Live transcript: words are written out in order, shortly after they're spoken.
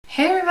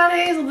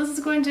everybody! So this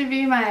is going to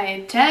be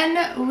my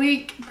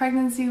 10-week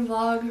pregnancy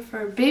vlog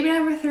for baby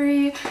number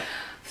 3.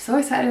 So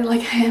excited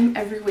like I am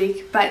every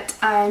week, but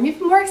I'm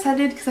even more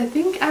excited because I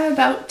think I'm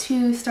about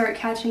to start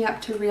catching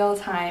up to real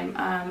time.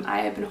 I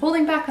have been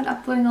holding back on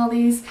uploading all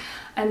these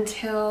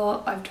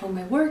until I've told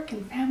my work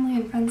and family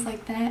and friends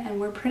like that,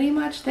 and we're pretty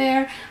much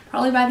there.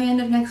 Probably by the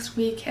end of next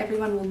week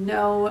everyone will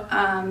know,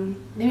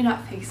 maybe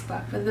not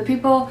Facebook, but the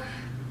people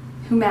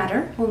who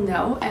matter will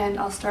know, and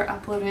I'll start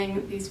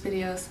uploading these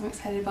videos. So I'm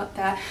excited about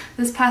that.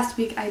 This past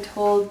week I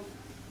told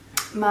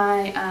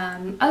my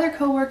other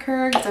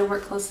co-worker, because I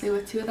work closely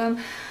with 2 of them,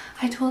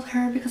 I told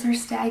her because her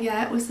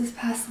stagette was this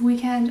past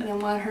weekend and I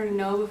wanted her to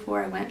know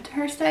before I went to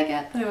her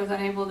stagette that I was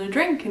unable to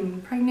drink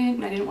and pregnant,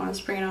 and I didn't want to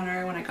spring it on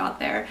her when I got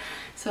there.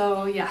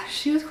 So yeah,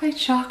 she was quite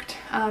shocked,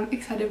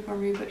 excited for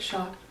me but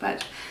shocked,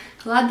 but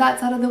glad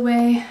that's out of the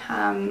way.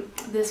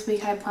 This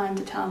week I plan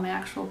to tell my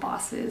actual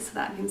bosses, so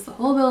that means the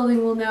whole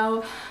building will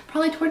know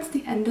probably towards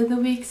the end of the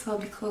week, so I'll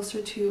be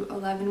closer to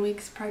 11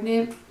 weeks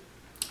pregnant.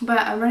 But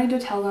I'm ready to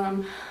tell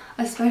them,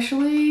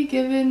 especially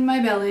given my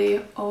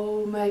belly.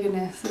 Oh my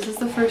goodness, this is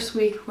the first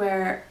week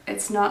where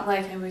it's not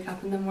like I wake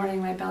up in the morning,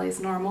 my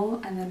belly's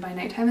normal, and then by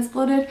nighttime it's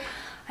bloated.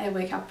 I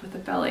wake up with a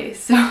belly,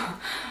 so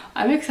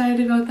I'm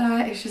excited about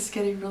that. It's just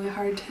getting really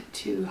hard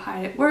to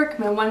hide at work.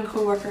 My one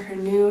co-worker who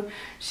knew,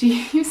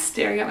 she was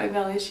staring at my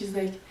belly. She's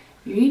like,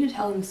 you need to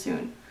tell them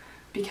soon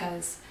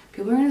because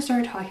people are going to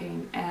start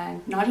talking,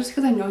 and not just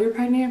because I know you're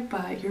pregnant,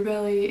 but your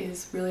belly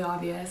is really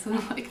obvious. And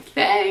I'm like,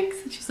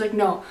 thanks. And she's like,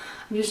 no,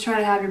 I'm just trying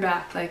to have your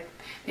back. Like,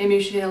 maybe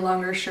you should get a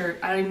longer shirt.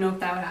 I don't even know if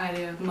that would hide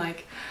it. I'm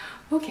like,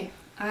 okay,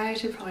 I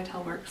should probably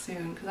tell work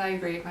soon because I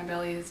agree, my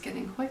belly is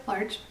getting quite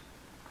large.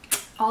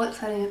 All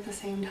exciting at the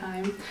same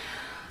time.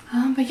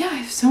 But yeah, I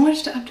have so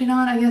much to update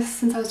on. I guess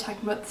since I was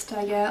talking about the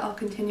stagette, I'll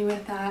continue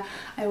with that.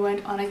 I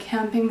went on a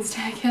camping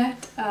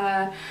stagette.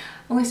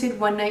 Only stayed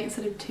 1 night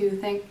instead of 2,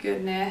 thank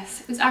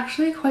goodness. It was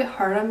actually quite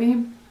hard on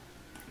me,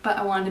 but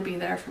I wanted to be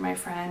there for my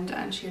friend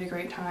and she had a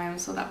great time,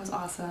 so that was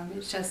awesome.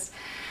 It's just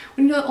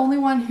when you're the only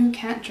one who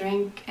can't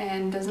drink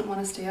and doesn't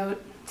want to stay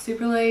out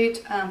super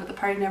late, but the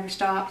party never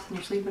stops and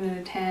you're sleeping in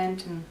a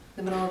tent in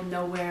the middle of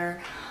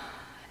nowhere,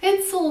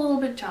 it's a little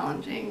bit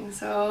challenging.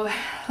 So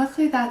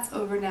luckily that's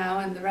over now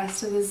and the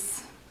rest of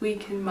this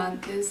week and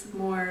month is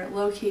more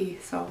low-key,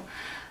 so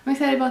I'm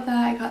excited about that.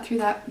 I got through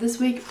that this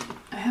week.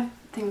 I have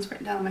things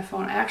written down on my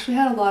phone. I actually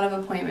had a lot of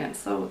appointments,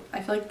 so I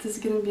feel like this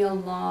is going to be a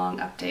long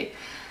update.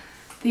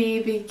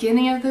 The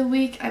beginning of the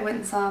week I went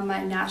and saw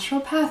my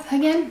naturopath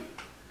again,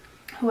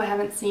 who I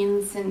haven't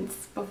seen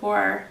since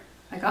before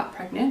I got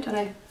pregnant, and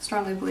I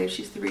strongly believe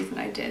she's the reason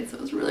I did, so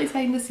it was really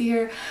exciting to see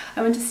her.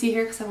 I went to see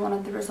her because I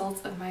wanted the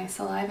results of my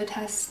saliva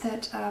test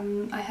that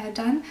I had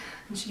done,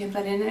 and she gave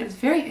that in, and it was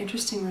very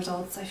interesting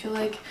results. I feel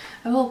like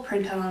I have a little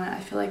printout on it. I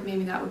feel like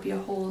maybe that would be a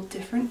whole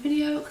different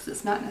video because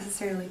it's not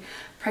necessarily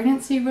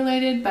pregnancy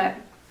related, but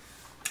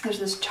there's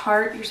this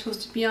chart you're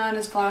supposed to be on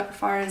as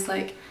far as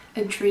like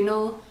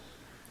adrenal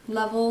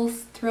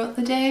levels throughout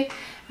the day,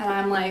 and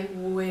I'm like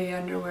way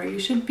under where you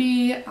should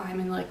be. I'm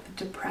in like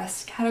the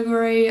depressed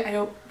category. I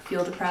don't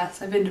feel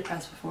depressed. I've been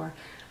depressed before.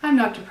 I'm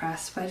not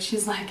depressed, but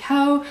she's like,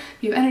 how do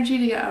you have energy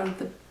to get out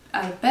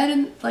of bed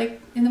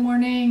in the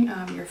morning?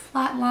 You're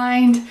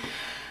flatlined,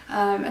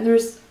 and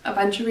there's a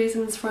bunch of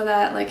reasons for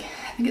that. Like,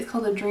 I think it's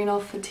called adrenal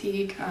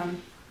fatigue.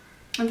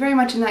 I'm very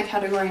much in that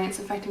category, and it's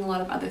affecting a lot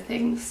of other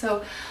things.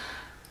 So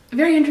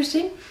very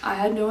interesting. I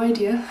had no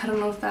idea. I don't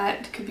know if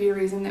that could be a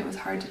reason it was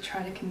hard to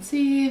try to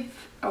conceive,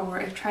 or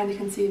if trying to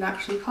conceive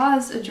actually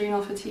caused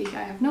adrenal fatigue.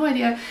 I have no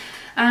idea.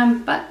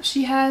 But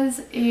she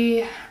has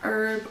a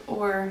herb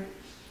or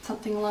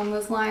something along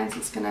those lines.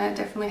 It's gonna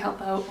definitely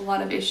help out a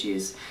lot of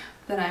issues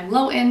that I'm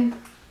low in.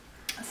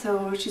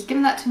 So she's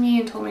given that to me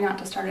and told me not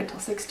to start it till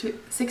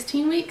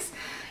 16 weeks.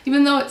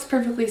 Even though it's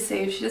perfectly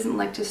safe, she doesn't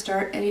like to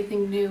start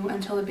anything new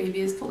until the baby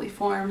is fully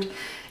formed.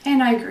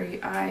 And I agree,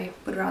 I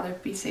would rather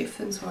be safe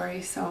than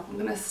sorry. So I'm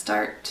gonna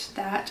start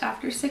that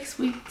after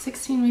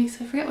 16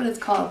 weeks. I forget what it's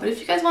called, but if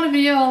you guys want a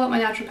video all about my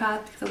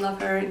naturopath, because I love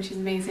her and she's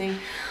amazing,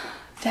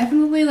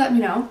 definitely let me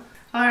know.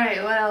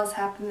 Alright, what else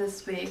happened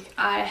this week?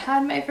 I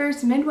had my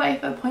first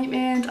midwife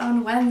appointment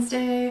on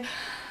Wednesday.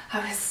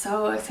 I was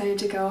so excited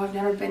to go. I've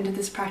never been to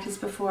this practice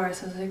before,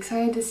 so I was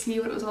excited to see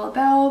what it was all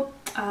about.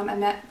 I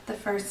met the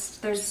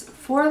first, there's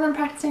 4 of them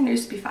practicing. There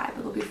used to be 5, but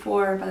there'll be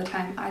 4 by the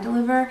time I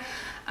deliver.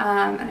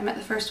 And I met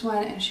the first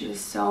one and she was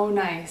so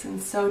nice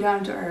and so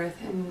down to earth,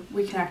 and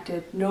we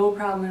connected, no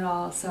problem at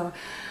all. So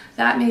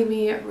that made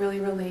me really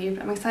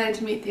relieved. I'm excited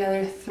to meet the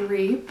other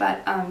 3,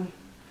 but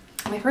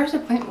my first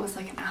appointment was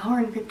like 1 hour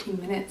and 15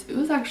 minutes. It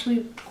was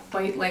actually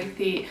quite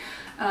lengthy.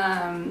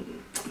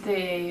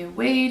 They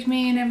weighed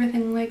me and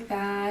everything like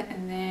that,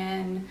 and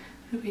then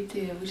what did we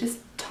do? We just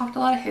talked a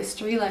lot of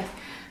history, like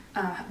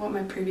what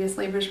my previous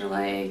labors were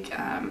like,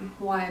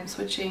 why I'm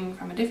switching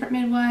from a different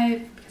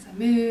midwife because I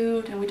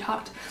moved, and we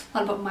talked a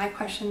lot about my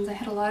questions. I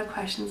had a lot of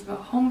questions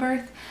about home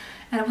birth,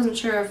 and I wasn't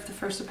sure if the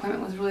first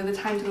appointment was really the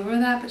time to go over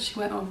that, but she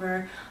went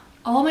over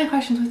all my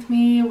questions with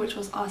me, which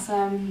was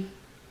awesome.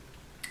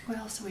 what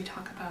else do we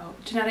talk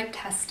about? Genetic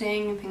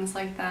testing and things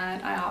like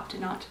that. I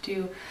opted not to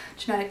do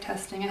genetic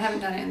testing. I haven't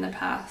done it in the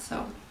past,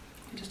 so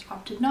I just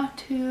opted not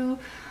to.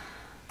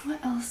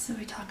 What else did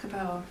we talk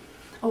about?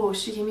 Oh,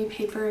 she gave me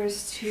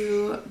papers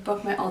to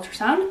book my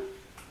ultrasound,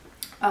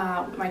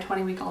 my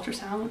 20-week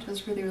ultrasound, which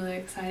was really, really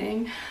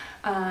exciting.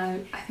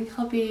 I think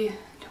I'll be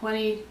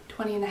 20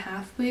 and a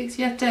half weeks.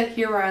 You have to,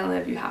 here where I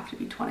live, you have to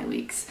be 20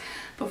 weeks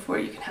before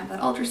you can have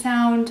that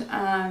ultrasound.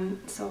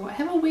 So I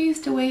have a ways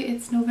to wait.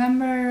 It's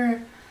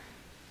November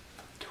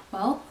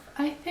 12th,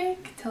 I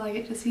think, till I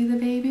get to see the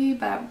baby,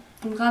 but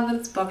I'm glad that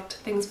it's booked.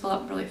 Things fill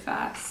up really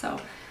fast, so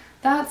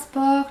that's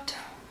booked.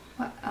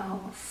 What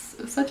else?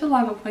 It was such a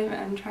long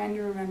appointment. I'm trying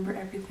to remember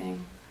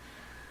everything.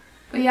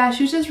 But yeah,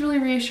 she was just really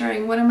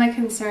reassuring. One of my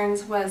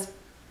concerns was,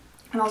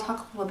 and I'll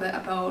talk a little bit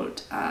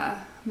about,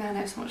 man, I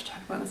have so much to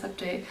talk about in this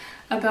update,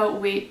 about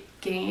weight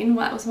gain.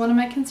 That was one of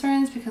my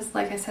concerns because,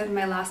 like I said, in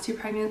my last 2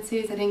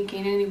 pregnancies, I didn't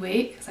gain any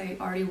weight because I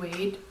already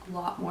weighed a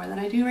lot more than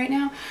I do right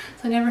now.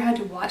 So I never had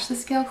to watch the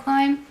scale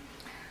climb.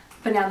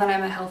 But now that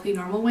I'm a healthy,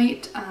 normal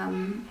weight,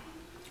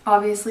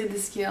 obviously the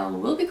scale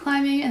will be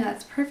climbing, and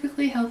that's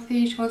perfectly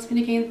healthy. She wants me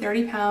to gain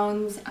 30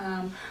 pounds,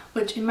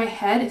 which in my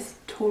head is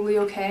totally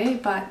okay,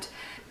 but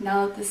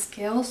now that the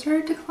scale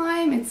started to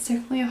climb, it's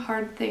definitely a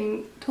hard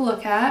thing to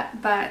look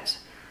at, but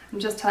I'm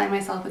just telling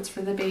myself it's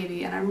for the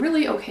baby, and I'm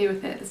really okay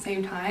with it at the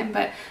same time.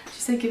 But she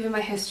said, given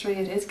my history,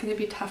 it is going to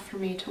be tough for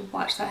me to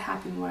watch that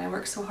happen when I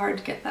work so hard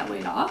to get that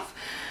weight off.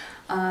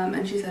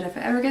 And she said if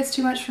it ever gets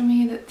too much for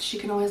me, that she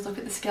can always look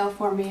at the scale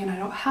for me and I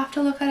don't have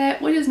to look at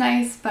it, which is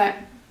nice, but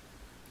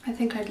I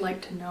think I'd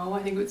like to know.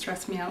 I think it would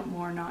stress me out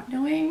more not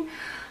knowing.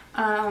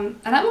 And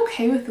I'm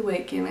okay with the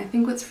weight gain. I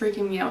think what's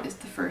freaking me out is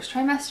the first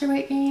trimester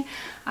weight gain.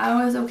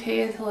 I was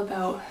okay until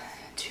about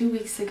 2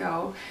 weeks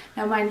ago.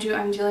 Now mind you,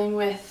 I'm dealing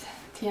with,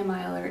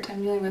 TMI alert,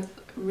 I'm dealing with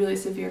really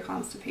severe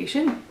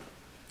constipation.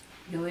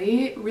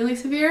 Really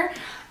severe.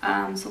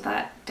 So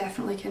that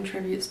definitely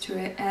contributes to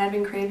it. And I've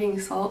been craving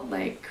salt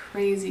like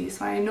crazy.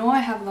 So I know I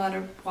have a lot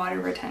of water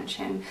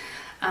retention,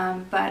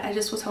 but I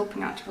just was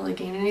hoping not to really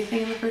gain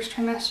anything in the first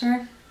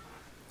trimester.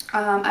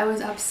 I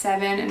was up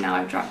 7 and now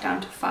I've dropped down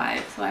to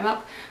 5. So I'm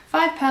up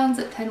 5 pounds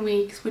at 10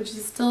 weeks, which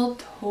is still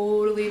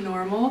totally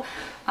normal.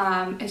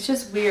 It's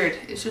just weird.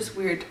 It's just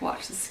weird to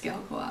watch the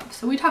scale go up.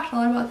 So we talked a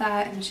lot about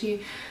that and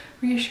she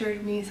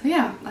reassured me. So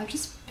yeah, I've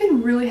just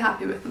been really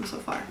happy with them so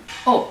far.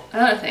 Oh,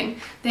 another thing.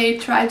 They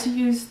tried to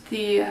use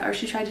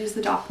she tried to use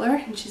the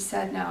Doppler and she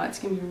said, no, it's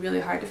going to be really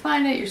hard to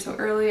find it. You're so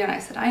early. And I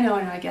said, I know,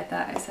 I get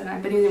that. I said,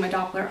 I've been using my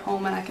Doppler at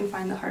home and I can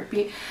find the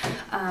heartbeat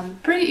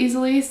pretty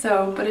easily.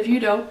 So, but if you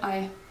don't,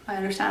 I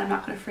understand. I'm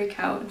not going to freak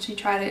out. And she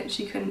tried it and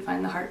she couldn't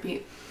find the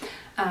heartbeat.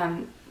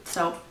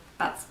 So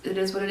it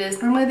is what it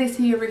is. Normally they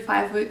see you every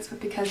 5 weeks, but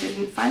because they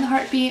didn't find the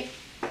heartbeat,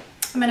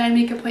 my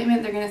 9-week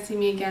appointment, they're going to see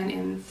me again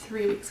in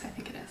 3 weeks, I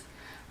think it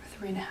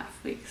is, or 3.5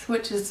 weeks,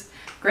 which is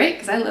great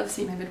because I love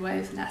seeing my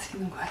midwives and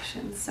asking them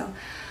questions. So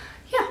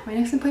yeah, my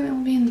next appointment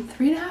will be in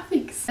 3.5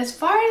 weeks. As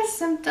far as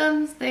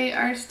symptoms, they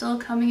are still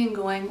coming and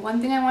going.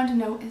 One thing I want to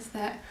note is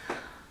that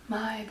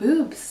my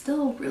boobs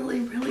still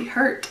really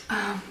hurt.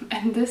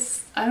 And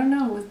this, I don't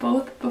know, with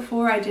both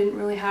before I didn't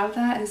really have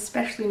that, and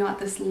especially not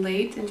this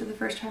late into the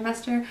first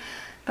trimester.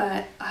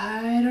 But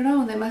I don't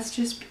know, they must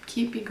just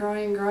keep me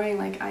growing.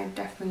 Like I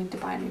definitely need to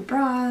buy new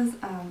bras.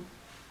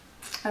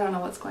 I don't know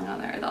what's going on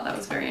there. I thought that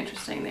was very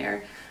interesting.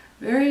 They're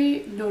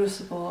very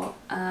noticeable.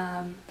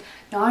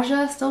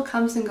 Nausea still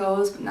comes and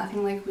goes, but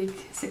nothing like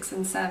week 6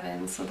 and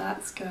 7, so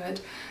that's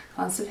good.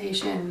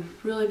 Constipation,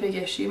 really big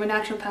issue. My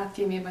naturopath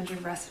gave me a bunch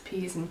of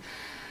recipes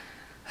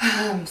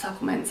and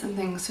supplements and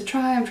things to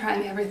try. I'm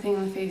trying everything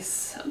on the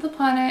face of the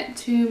planet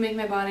to make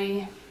my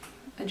body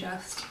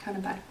adjust kind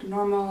of back to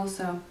normal.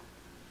 So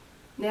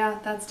yeah,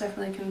 that's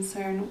definitely a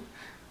concern.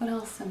 What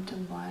else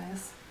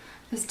symptom-wise?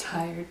 Just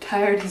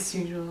tired as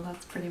usual,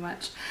 that's pretty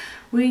much.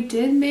 We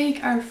did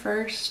make our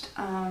first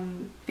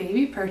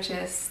baby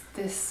purchase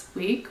this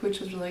week,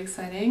 which was really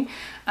exciting.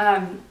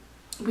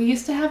 We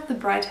used to have the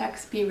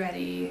Britex Be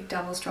Ready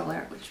double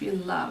stroller, which we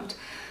loved.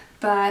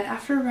 But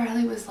after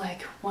Riley was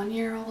like 1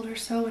 year old or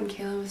so, and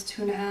Kayla was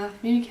 2.5,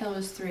 maybe Kayla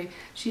was 3,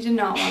 she did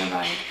not want to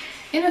ride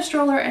in a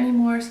stroller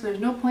anymore, so there's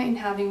no point in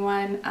having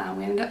one.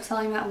 We ended up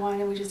selling that one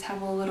and we just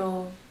have a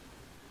little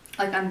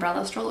like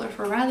umbrella stroller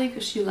for Riley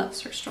because she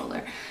loves her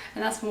stroller,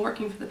 and that's been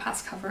working for the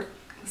past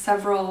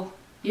several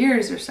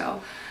years or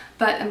so.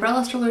 But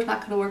umbrella stroller is not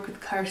going to work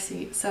with car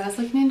seat, so I was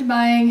looking into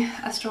buying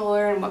a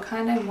stroller and what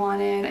kind I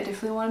wanted. I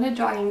definitely wanted a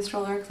jogging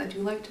stroller because I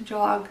do like to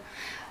jog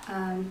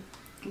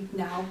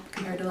now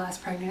compared to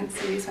last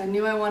pregnancy, so I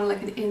knew I wanted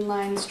like an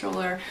inline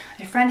stroller.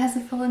 My friend has a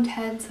Phil and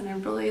Ted's and I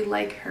really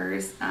like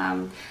hers.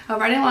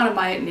 However, I didn't want to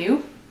buy it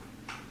new.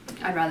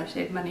 I'd rather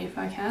save money if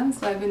I can,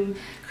 so I've been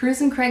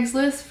cruising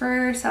Craigslist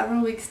for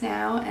several weeks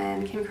now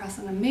and came across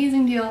an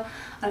amazing deal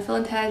on a Phil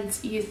and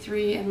Ted's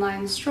E3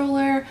 inline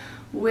stroller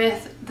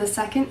with the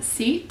second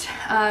seat.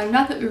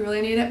 Not that we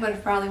really need it, but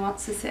if Riley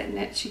wants to sit in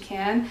it, she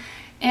can.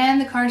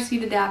 And the car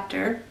seat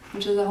adapter,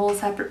 which is a whole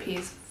separate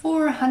piece,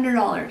 for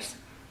 $100.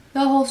 The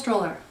whole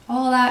stroller,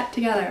 All that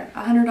together,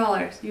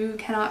 $100. You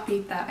cannot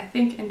beat that. I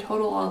think in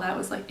total all that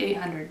was like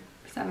 800,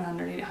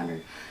 700,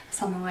 800,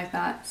 something like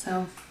that.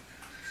 So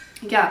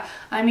yeah,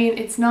 I mean,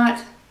 it's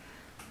not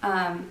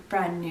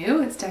brand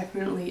new. It's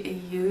definitely a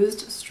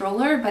used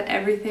stroller, but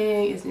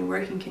everything is in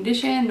working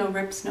condition, no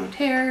rips, no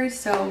tears,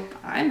 so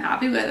I'm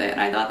happy with it.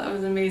 I thought that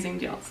was an amazing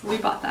deal, so we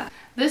bought that.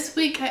 This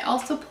week I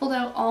also pulled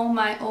out all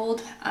my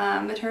old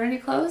maternity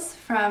clothes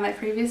from my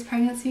previous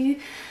pregnancy,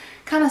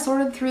 kind of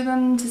sorted through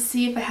them to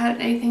see if I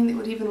had anything that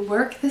would even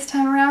work this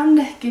time around,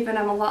 given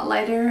I'm a lot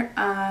lighter.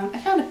 I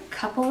found a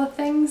couple of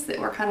things that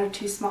were kind of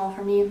too small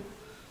for me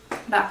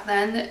back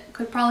then that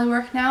could probably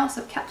work now,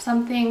 so I've kept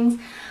some things.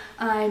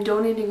 I'm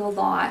donating a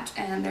lot,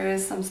 and there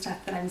is some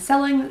stuff that I'm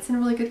selling that's in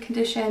really good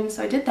condition,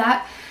 so I did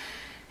that.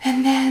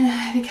 And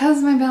then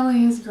because my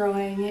belly is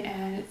growing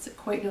and it's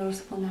quite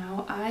noticeable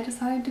now, I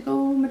decided to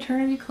go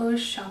maternity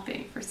clothes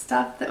shopping for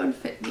stuff that would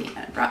fit me. And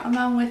I brought my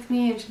mom with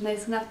me, and she's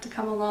nice enough to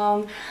come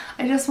along.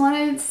 I just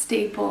wanted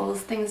staples,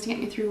 things to get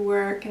me through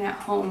work and at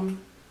home.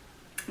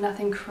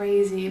 Nothing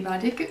crazy, but I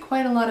did get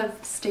quite a lot of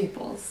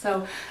staples.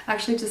 So I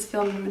actually just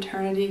filmed a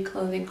maternity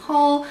clothing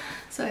haul,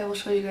 so I will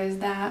show you guys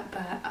that.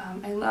 But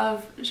I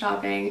love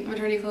shopping.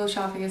 Maternity clothes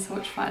shopping is so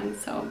much fun,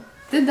 so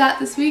did that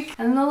this week.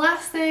 And then the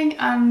last thing,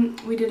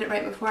 we did it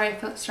right before I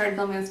started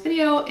filming this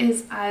video,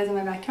 is I was in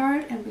my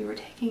backyard and we were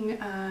taking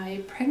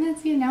a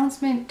pregnancy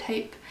announcement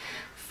type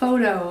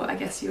photo, I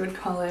guess you would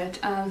call it,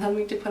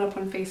 something to put up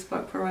on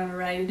Facebook for when we're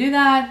ready to do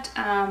that.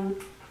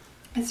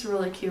 It's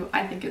really cute.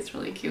 I think it's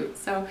really cute.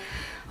 So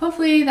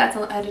hopefully that's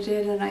all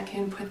edited and I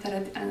can put that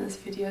at the end of this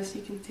video so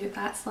you can see what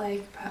that's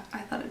like. But I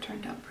thought it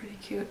turned out pretty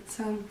cute.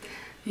 So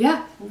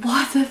yeah,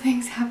 lots of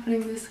things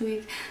happening this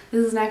week.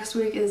 This next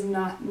week is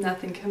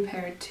nothing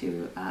compared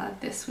to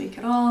this week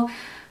at all.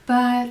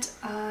 But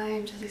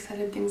I'm just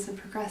excited things are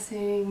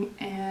progressing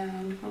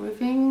and we're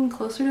moving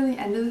closer to the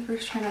end of the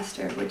first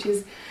trimester, which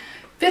is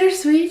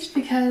bittersweet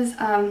because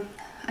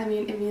I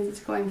mean, it means it's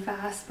going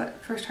fast, but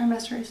first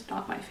trimester is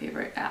not my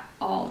favorite at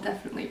all.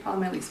 Definitely,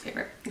 probably my least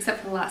favorite,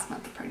 except for the last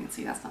month of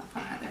pregnancy. That's not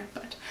fun either,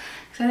 but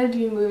excited to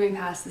be moving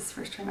past this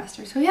first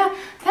trimester. So yeah,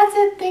 that's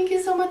it. Thank you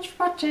so much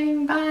for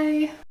watching.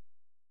 Bye.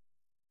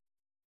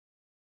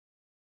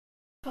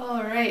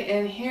 Alright,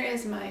 and here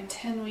is my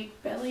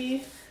 10-week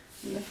belly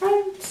in the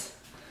front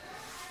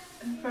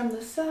and from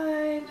the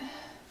side.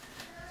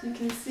 As you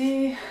can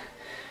see,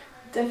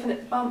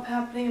 definite bump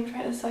happening. I'm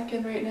trying to suck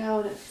in right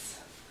now, and it's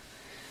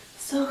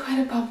still quite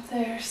a bump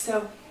there,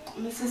 so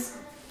this is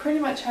pretty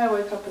much how I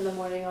wake up in the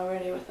morning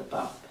already, with a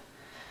bump.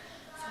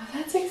 So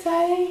that's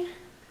exciting.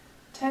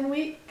 10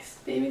 weeks,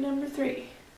 baby number 3.